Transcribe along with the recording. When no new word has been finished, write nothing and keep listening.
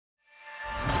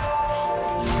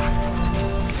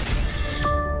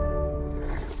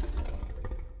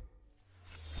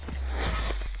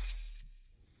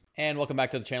And welcome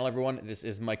back to the channel, everyone. This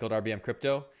is Michael at RBM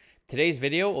Crypto. Today's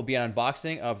video will be an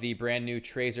unboxing of the brand new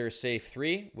Trezor Safe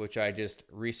 3, which I just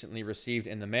recently received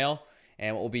in the mail.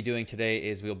 And what we'll be doing today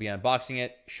is we'll be unboxing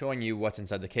it, showing you what's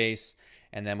inside the case,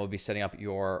 and then we'll be setting up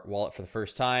your wallet for the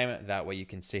first time. That way you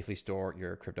can safely store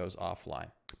your cryptos offline.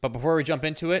 But before we jump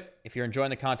into it, if you're enjoying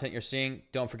the content you're seeing,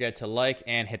 don't forget to like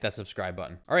and hit that subscribe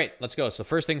button. All right, let's go. So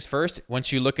first things first,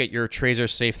 once you look at your Trezor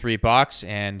Safe 3 box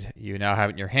and you now have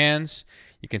it in your hands,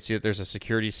 you can see that there's a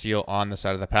security seal on the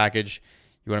side of the package.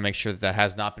 You want to make sure that that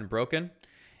has not been broken.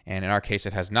 And in our case,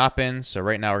 it has not been. So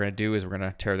right now what we're going to do is we're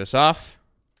going to tear this off.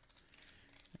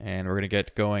 And we're going to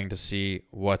get going to see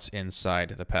what's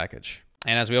inside the package.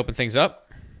 And as we open things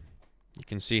up, you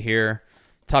can see here,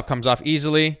 top comes off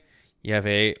easily. You have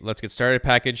a Let's Get Started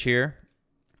package here.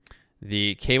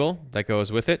 The cable that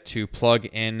goes with it to plug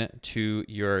in to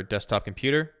your desktop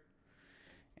computer.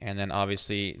 And then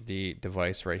obviously the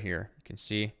device right here. You can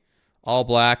see all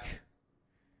black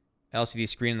LCD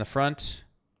screen in the front.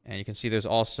 And you can see there's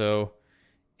also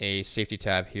a safety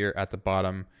tab here at the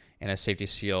bottom and a safety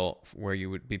seal where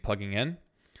you would be plugging in.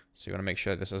 So you want to make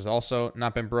sure this has also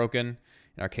not been broken.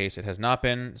 In our case, it has not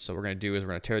been. So what we're going to do is we're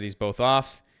going to tear these both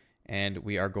off and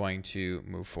we are going to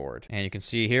move forward. And you can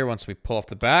see here, once we pull off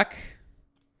the back,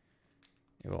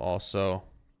 it will also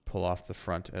pull off the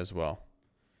front as well.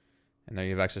 And now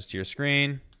you have access to your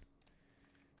screen.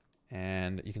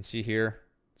 And you can see here,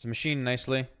 it's machined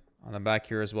nicely. On the back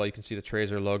here as well, you can see the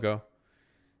Trezor logo.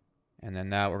 And then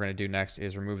now what we're going to do next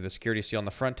is remove the security seal on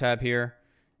the front tab here.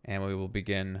 And we will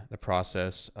begin the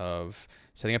process of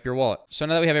setting up your wallet. So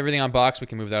now that we have everything unboxed, we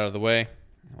can move that out of the way.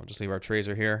 We'll just leave our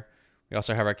Trezor here. We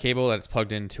also have our cable that's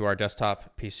plugged into our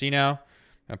desktop PC now.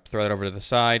 I'm going to throw that over to the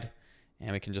side.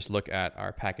 And we can just look at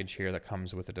our package here that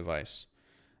comes with the device.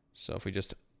 So if we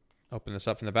just open this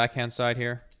up from the backhand side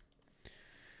here,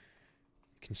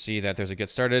 you can see that there's a Get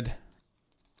Started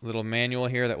little manual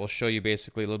here that will show you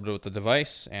basically a little bit with the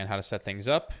device and how to set things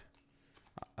up.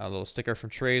 A little sticker from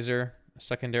Trezor, a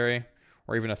secondary,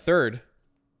 or even a third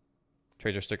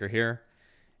Trezor sticker here,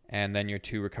 and then your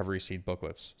 2 recovery seed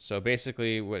booklets. So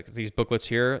basically with these booklets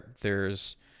here,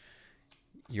 there's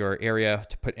your area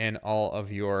to put in all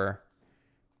of your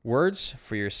words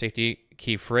for your safety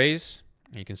key phrase.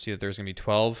 You can see that there's going to be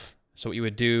 12. So what you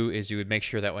would do is you would make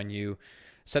sure that when you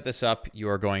set this up, you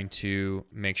are going to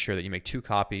make sure that you make 2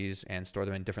 copies and store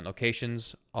them in different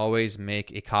locations. Always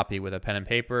make a copy with a pen and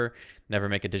paper. Never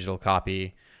make a digital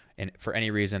copy. And for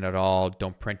any reason at all,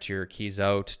 don't print your keys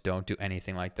out. Don't do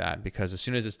anything like that, because as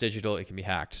soon as it's digital, it can be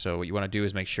hacked. So what you want to do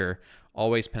is make sure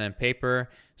always pen and paper,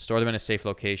 store them in a safe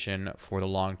location for the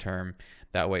long term.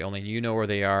 That way only you know where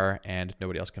they are and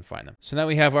nobody else can find them. So now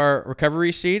we have our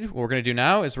recovery seed. What we're going to do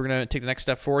now is we're going to take the next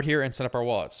step forward here and set up our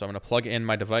wallet. So I'm going to plug in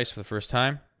my device for the first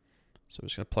time. So I'm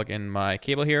just going to plug in my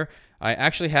cable here. I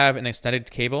actually have an extended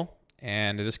cable,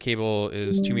 and this cable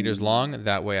is 2 meters long.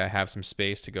 That way I have some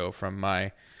space to go from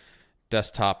my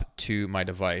desktop to my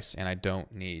device, and I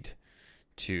don't need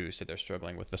to sit there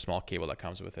struggling with the small cable that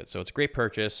comes with it. So it's a great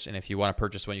purchase, and if you want to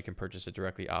purchase one, you can purchase it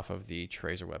directly off of the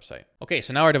Trezor website. Okay,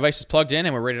 so now our device is plugged in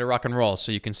and we're ready to rock and roll.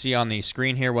 So you can see on the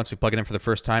screen here, once we plug it in for the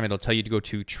first time, it'll tell you to go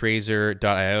to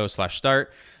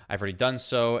trezor.io/start. I've already done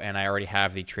so, and I already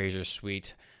have the Trezor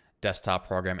Suite desktop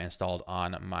program installed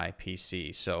on my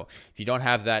PC. So if you don't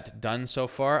have that done so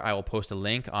far, I will post a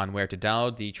link on where to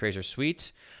download the Trezor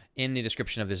Suite in the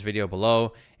description of this video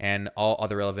below, and all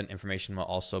other relevant information will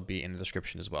also be in the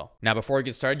description as well. Now, before we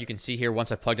get started, you can see here, once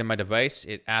I've plugged in my device,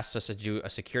 it asks us to do a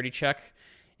security check.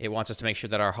 It wants us to make sure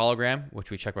that our hologram,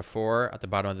 which we checked before at the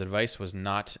bottom of the device, was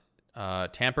not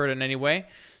tampered in any way.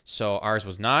 So ours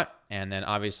was not. And then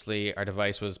obviously our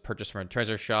device was purchased from a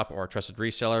Trezor shop or a trusted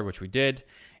reseller, which we did.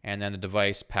 And then the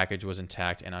device package was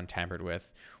intact and untampered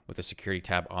with a security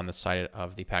tab on the side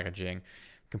of the packaging,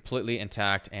 completely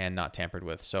intact and not tampered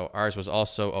with. So ours was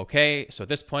also okay. So at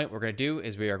this point, what we're going to do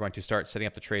is we are going to start setting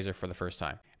up the Trezor for the first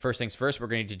time. First things first, what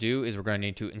we're going to need to do is we're going to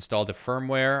need to install the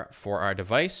firmware for our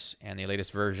device, and the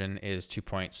latest version is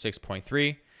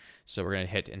 2.6.3. So we're going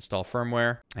to hit install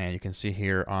firmware, and you can see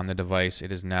here on the device,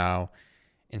 it is now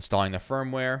installing the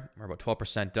firmware. We're about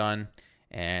 12% done.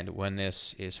 And when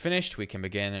this is finished, we can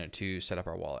begin to set up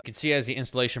our wallet. You can see as the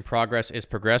installation progress is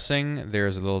progressing,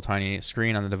 there's a little tiny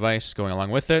screen on the device going along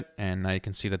with it. And now you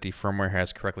can see that the firmware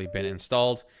has correctly been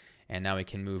installed. And now we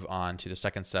can move on to the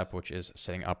second step, which is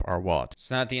setting up our wallet.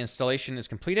 So now that the installation is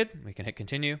completed, we can hit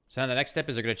continue. So now the next step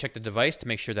is we're going to check the device to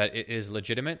make sure that it is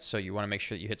legitimate. So you want to make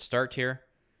sure that you hit start here.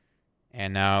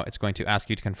 And now it's going to ask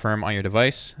you to confirm on your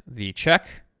device the check.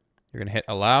 You're going to hit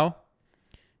allow.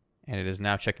 And it is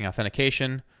now checking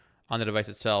authentication on the device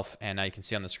itself. And now you can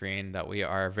see on the screen that we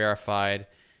are verified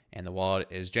and the wallet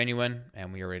is genuine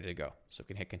and we are ready to go. So we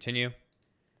can hit continue.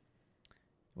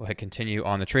 We'll hit continue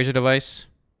on the Trezor device.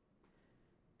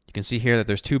 You can see here that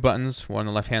there's two buttons, one on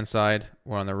the left-hand side,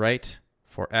 one on the right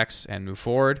for X and move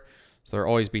forward. So there'll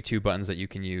always be two buttons that you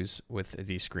can use with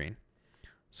the screen.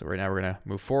 So right now we're going to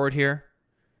move forward here.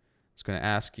 It's going to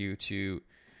ask you to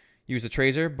use the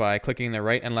Trezor by clicking the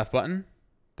right and left button.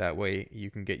 That way you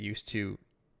can get used to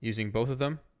using both of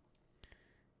them.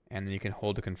 And then you can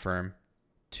hold to confirm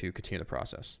to continue the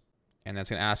process. And that's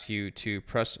going to ask you to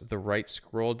press the right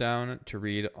scroll down to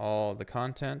read all the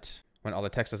content when all the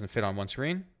text doesn't fit on one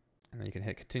screen. And then you can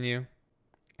hit continue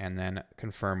and then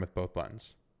confirm with both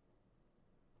buttons.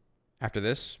 After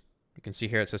this, you can see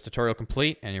here it says tutorial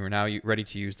complete and you're now ready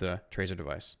to use the Trezor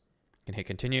device. You can hit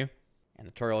continue and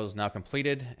the tutorial is now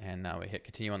completed, and now we hit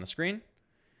continue on the screen.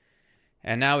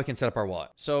 And now we can set up our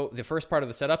wallet. So the first part of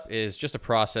the setup is just a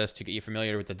process to get you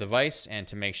familiar with the device and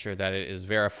to make sure that it is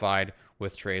verified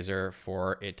with Trezor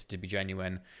for it to be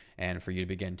genuine and for you to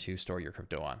begin to store your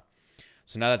crypto on.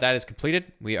 So now that that is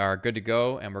completed, we are good to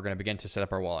go and we're going to begin to set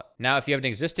up our wallet. Now, if you have an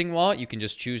existing wallet, you can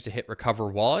just choose to hit recover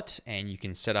wallet and you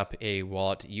can set up a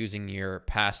wallet using your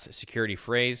past security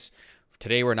phrase.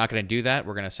 Today, we're not going to do that.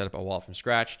 We're going to set up a wallet from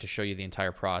scratch to show you the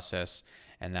entire process.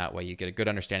 And that way you get a good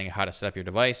understanding of how to set up your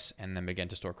device and then begin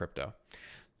to store crypto.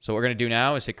 So what we're going to do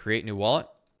now is hit create new wallet.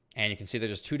 And you can see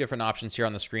there's just two different options here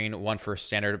on the screen, one for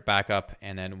standard backup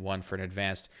and then one for an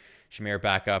advanced Shamir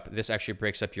backup. This actually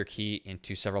breaks up your key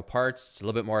into several parts. It's a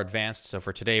little bit more advanced. So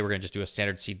for today, we're going to just do a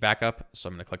standard seed backup. So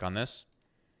I'm going to click on this.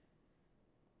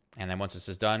 And then once this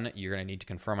is done, you're going to need to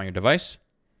confirm on your device.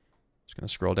 Just going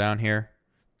to scroll down here.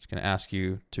 It's going to ask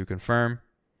you to confirm.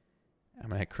 I'm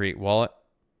going to hit create wallet.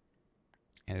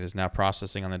 And it is now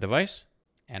processing on the device.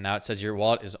 And now it says your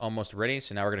wallet is almost ready.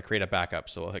 So now we're going to create a backup.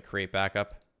 So we'll hit create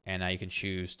backup. And now you can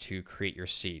choose to create your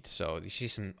seed. So you see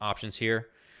some options here.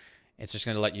 It's just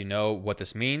going to let you know what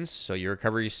this means. So your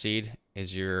recovery seed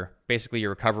is basically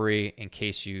your recovery in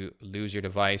case you lose your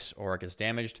device or it gets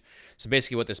damaged. So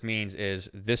basically what this means is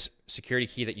this security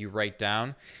key that you write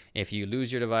down, if you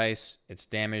lose your device, it's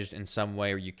damaged in some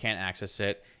way or you can't access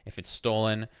it, if it's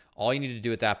stolen, all you need to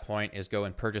do at that point is go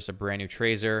and purchase a brand new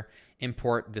Trezor,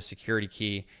 import the security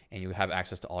key, and you have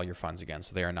access to all your funds again.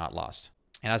 So they are not lost.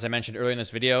 And as I mentioned earlier in this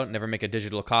video, never make a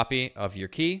digital copy of your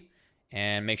key.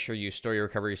 And make sure you store your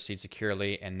recovery seed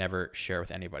securely and never share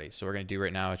with anybody. So what we're going to do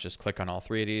right now is just click on all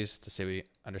three of these to say we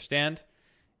understand.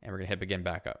 And we're going to hit begin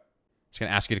backup. It's going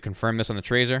to ask you to confirm this on the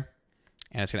Trezor.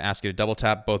 And it's going to ask you to double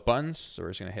tap both buttons. So we're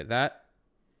just going to hit that.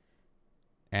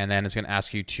 And then it's going to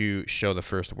ask you to show the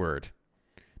first word.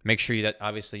 Make sure that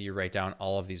obviously you write down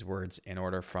all of these words in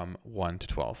order from 1 to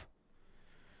 12.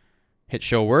 Hit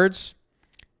show words.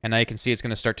 And now you can see it's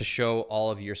going to start to show all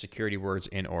of your security words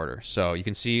in order. So you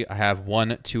can see I have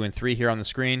 1, 2, and 3 here on the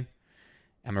screen.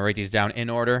 I'm going to write these down in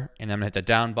order, and I'm going to hit the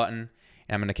down button.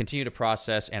 And I'm going to continue to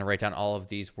process and write down all of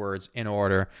these words in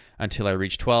order until I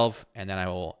reach 12, and then I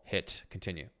will hit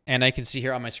continue. And I can see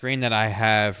here on my screen that I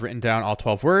have written down all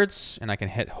 12 words, and I can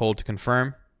hit hold to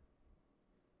confirm.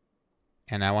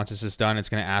 And now once this is done, it's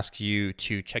going to ask you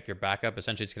to check your backup.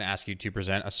 Essentially, it's going to ask you to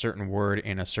present a certain word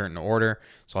in a certain order.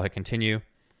 So I'll hit continue.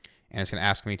 And it's going to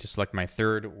ask me to select my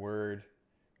third word,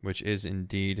 which is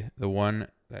indeed the one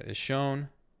that is shown.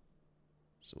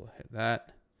 So we'll hit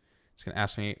that. It's going to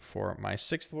ask me for my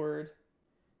sixth word.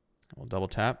 We'll double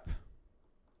tap.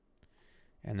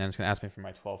 And then it's going to ask me for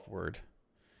my 12th word.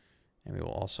 And we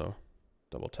will also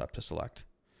double tap to select.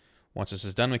 Once this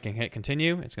is done, we can hit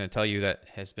continue. It's going to tell you that it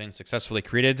has been successfully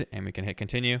created, and we can hit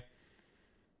continue.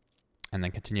 And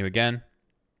then continue again.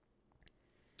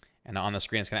 And on the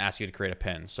screen, it's going to ask you to create a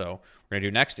PIN. So what we're going to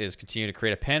do next is continue to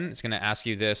create a PIN. It's going to ask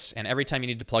you this. And every time you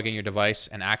need to plug in your device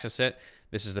and access it,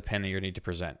 this is the PIN that you need to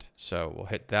present. So we'll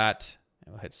hit that.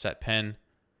 And we'll hit set PIN.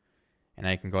 And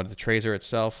now you can go to the Trezor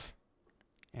itself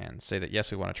and say that,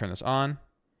 yes, we want to turn this on.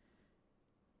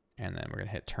 And then we're going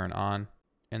to hit turn on.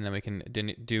 And then we can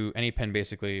do any PIN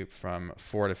basically from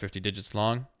 4 to 50 digits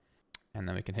long. And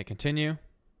then we can hit continue.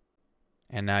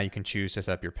 And now you can choose to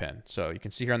set up your PIN. So you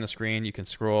can see here on the screen, you can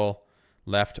scroll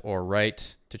left or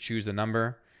right to choose the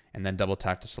number and then double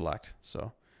tap to select. So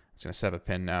I'm just going to set up a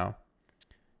PIN now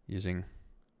using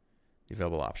the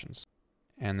available options.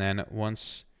 And then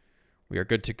once we are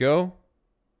good to go,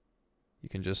 you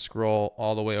can just scroll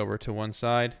all the way over to one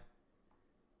side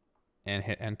and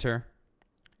hit enter.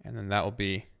 And then that will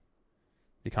be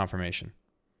the confirmation.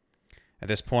 At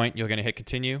this point, you're going to hit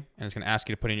continue and it's going to ask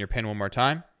you to put in your PIN one more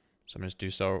time. So I'm going to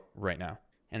do so right now.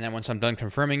 And then once I'm done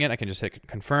confirming it, I can just hit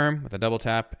confirm with a double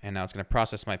tap. And now it's going to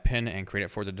process my PIN and create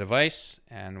it for the device.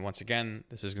 And once again,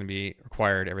 this is going to be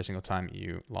required every single time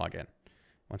you log in.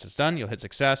 Once it's done, you'll hit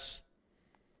success,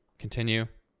 continue.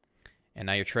 And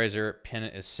now your Trezor PIN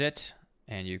is set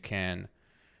and you can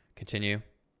continue.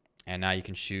 And now you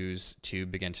can choose to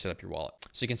begin to set up your wallet.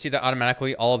 So you can see that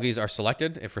automatically all of these are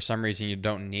selected. If for some reason you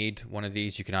don't need one of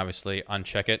these, you can obviously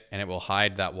uncheck it and it will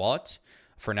hide that wallet.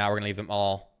 For now, we're going to leave them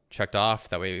all checked off.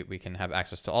 That way we can have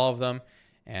access to all of them.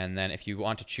 And then if you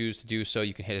want to choose to do so,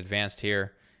 you can hit advanced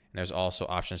here. And there's also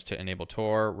options to enable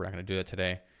Tor. We're not going to do that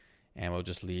today. And we'll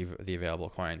just leave the available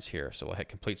coins here. So we'll hit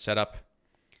complete setup.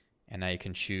 And now you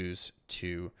can choose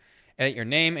to edit your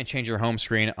name and change your home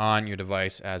screen on your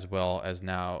device, as well as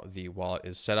now the wallet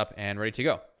is set up and ready to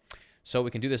go. So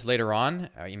we can do this later on.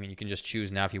 I mean, you can just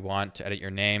choose now if you want to edit your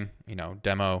name, you know,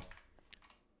 demo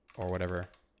or whatever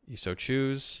you so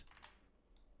choose.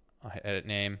 I'll hit edit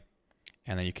name,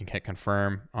 and then you can hit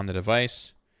confirm on the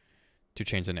device to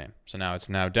change the name. So now it's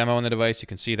now demo on the device. You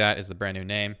can see that is the brand new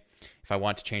name. If I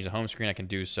want to change the home screen, I can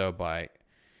do so by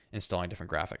installing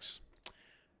different graphics.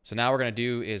 So now what we're going to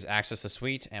do is access the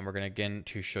suite, and we're going to again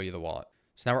to show you the wallet.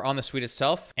 So now we're on the suite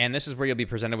itself, and this is where you'll be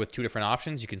presented with two different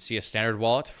options. You can see a standard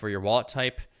wallet for your wallet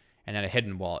type, and then a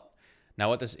hidden wallet. Now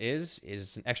what this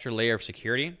is an extra layer of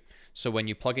security. So when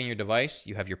you plug in your device,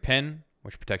 you have your PIN,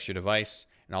 which protects your device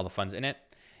and all the funds in it.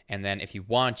 And then if you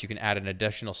want, you can add an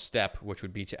additional step, which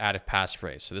would be to add a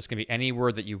passphrase. So this can be any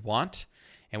word that you want.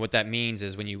 And what that means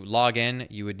is when you log in,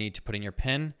 you would need to put in your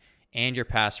PIN and your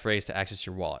passphrase to access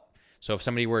your wallet. So if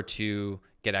somebody were to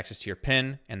get access to your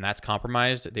PIN and that's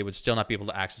compromised, they would still not be able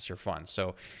to access your funds.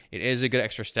 So it is a good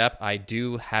extra step. I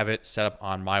do have it set up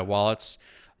on my wallets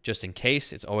just in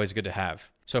case. It's always good to have.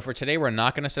 So for today, we're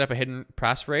not going to set up a hidden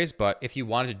passphrase, but if you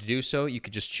wanted to do so, you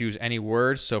could just choose any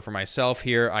word. So for myself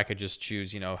here, I could just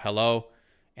choose, you know, hello,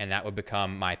 and that would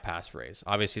become my passphrase.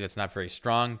 Obviously, that's not very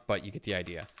strong, but you get the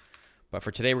idea. But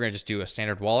for today, we're going to just do a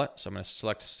standard wallet. So I'm going to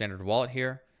select standard wallet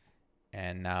here.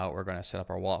 And now we're going to set up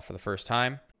our wallet for the first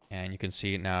time. And you can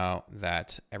see now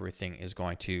that everything is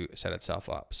going to set itself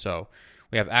up. So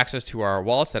we have access to our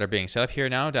wallets that are being set up here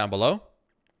now down below.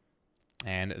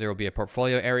 And there will be a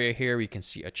portfolio area here where you can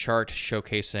see a chart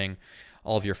showcasing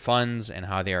all of your funds and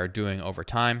how they are doing over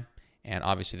time. And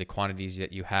obviously the quantities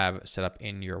that you have set up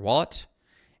in your wallet.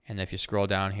 And if you scroll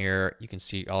down here, you can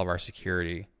see all of our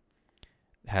security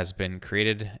has been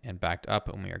created and backed up,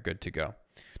 and we are good to go.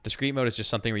 Discrete mode is just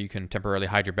something where you can temporarily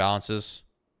hide your balances.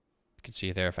 You can see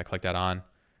it there. If I click that on,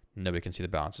 nobody can see the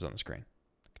balances on the screen.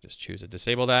 I can just choose to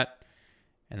disable that,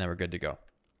 and then we're good to go.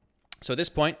 So at this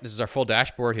point, this is our full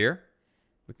dashboard here.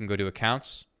 We can go to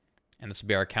accounts, and this will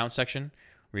be our account section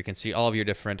where you can see all of your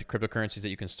different cryptocurrencies that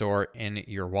you can store in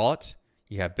your wallet.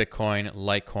 You have Bitcoin,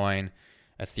 Litecoin,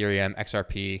 Ethereum,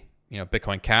 XRP, you know,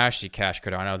 Bitcoin Cash, Zcash,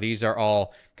 Cardano. These are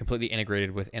all completely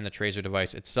integrated within the Trezor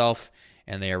device itself,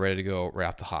 and they are ready to go right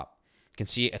off the hop. You can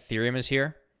see Ethereum is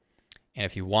here, and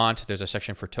if you want, there's a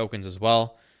section for tokens as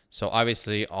well. So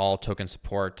obviously, all token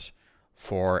support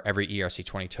for every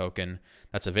ERC20 token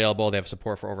that's available. They have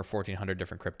support for over 1,400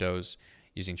 different cryptos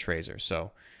using Trezor.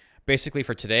 So basically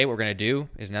for today, what we're going to do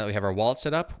is now that we have our wallet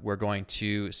set up, we're going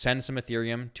to send some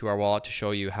Ethereum to our wallet to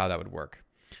show you how that would work.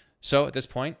 So at this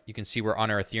point, you can see we're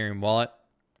on our Ethereum wallet.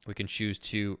 We can choose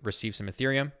to receive some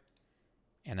Ethereum,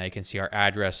 and now you can see our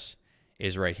address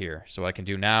is right here. So what I can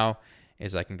do now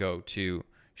is I can go to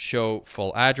show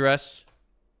full address,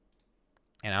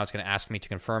 and now it's going to ask me to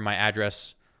confirm my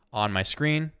address on my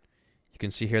screen. You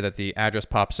can see here that the address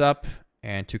pops up,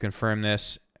 and to confirm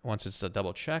this, once it's a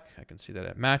double check, I can see that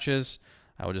it matches.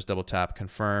 I will just double tap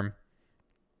confirm,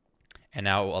 and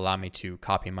now it will allow me to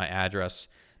copy my address.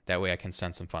 That way I can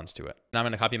send some funds to it. Now I'm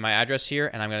going to copy my address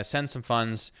here, and I'm going to send some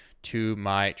funds to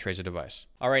my Trezor device.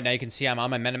 All right, now you can see I'm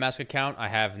on my MetaMask account. I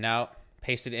have now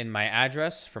pasted in my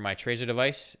address for my Trezor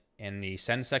device in the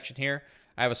send section here.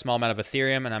 I have a small amount of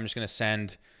Ethereum, and I'm just going to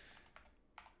send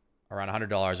around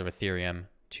 $100 of Ethereum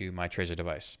to my Trezor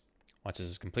device. Once this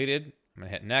is completed, I'm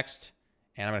going to hit next,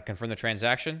 and I'm going to confirm the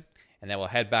transaction, and then we'll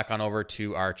head back on over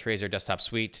to our Trezor Desktop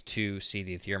Suite to see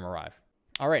the Ethereum arrive.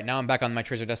 All right, now I'm back on my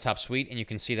Trezor Desktop Suite, and you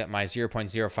can see that my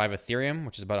 0.05 Ethereum,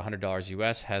 which is about $100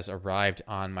 US, has arrived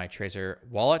on my Trezor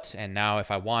wallet. And now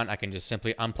if I want, I can just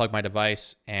simply unplug my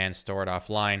device and store it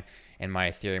offline, and my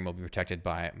Ethereum will be protected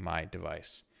by my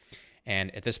device.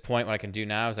 And at this point, what I can do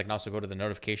now is I can also go to the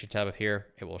notification tab up here.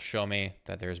 It will show me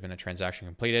that there's been a transaction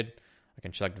completed. I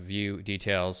can select view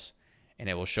details, and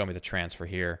it will show me the transfer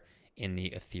here in the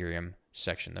Ethereum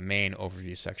section, the main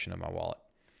overview section of my wallet.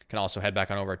 Can also head back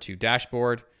on over to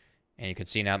dashboard, And you can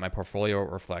see now that my portfolio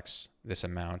reflects this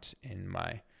amount in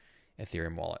my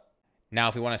Ethereum wallet. Now,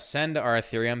 if we want to send our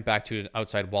Ethereum back to an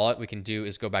outside wallet, we can do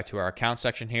is go back to our account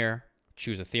section here,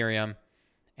 choose Ethereum,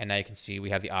 and now you can see we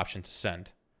have the option to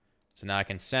send. So now I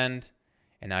can send,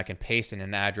 and now I can paste in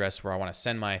an address where I want to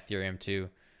send my Ethereum to,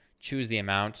 choose the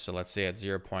amount. So let's say it's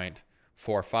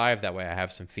 0.45. That way I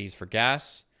have some fees for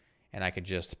gas, and I could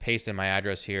just paste in my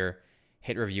address here,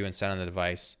 hit review and send on the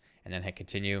device, and then hit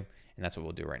continue. And that's what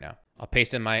we'll do right now. I'll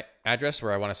paste in my address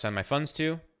where I want to send my funds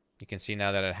to. You can see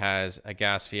now that it has a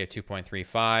gas fee of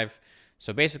 2.35.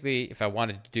 So basically, if I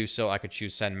wanted to do so, I could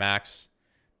choose send max.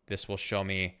 This will show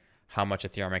me how much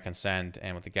Ethereum I can send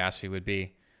and what the gas fee would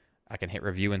be. I can hit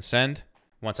review and send.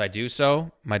 Once I do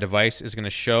so, my device is going to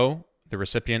show the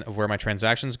recipient of where my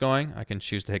transaction is going. I can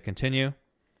choose to hit continue.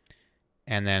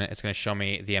 And then it's going to show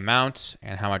me the amount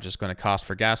and how much it's going to cost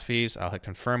for gas fees. I'll hit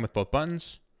confirm with both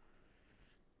buttons.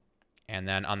 And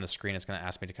then on the screen, it's going to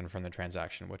ask me to confirm the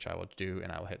transaction, which I will do,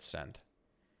 and I will hit send.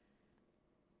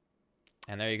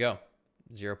 And there you go.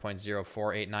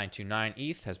 0.048929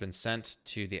 ETH has been sent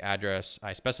to the address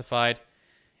I specified.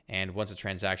 And once the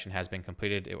transaction has been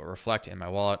completed, it will reflect in my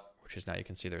wallet, which is now you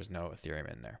can see there's no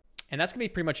Ethereum in there. And that's going to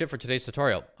be pretty much it for today's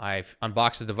tutorial. I've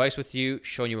unboxed the device with you,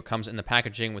 shown you what comes in the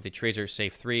packaging with the Trezor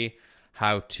Safe 3,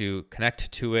 how to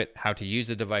connect to it, how to use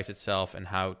the device itself, and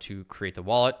how to create the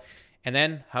wallet, and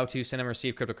then how to send and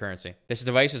receive cryptocurrency. This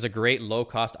device is a great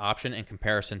low-cost option in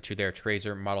comparison to their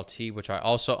Trezor Model T, which I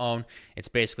also own. It's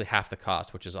basically half the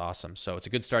cost, which is awesome. So it's a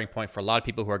good starting point for a lot of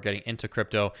people who are getting into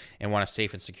crypto and want a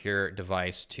safe and secure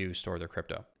device to store their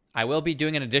crypto. I will be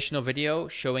doing an additional video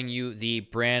showing you the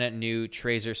brand new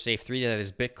Trezor Safe 3 that is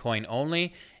Bitcoin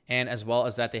only, and as well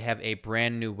as that they have a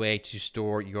brand new way to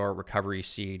store your recovery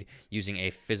seed using a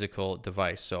physical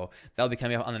device. So that'll be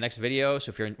coming up on the next video. So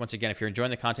if you're, once again, if you're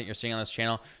enjoying the content you're seeing on this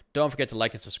channel, don't forget to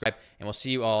like and subscribe, and we'll see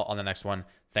you all on the next one.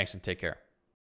 Thanks and take care.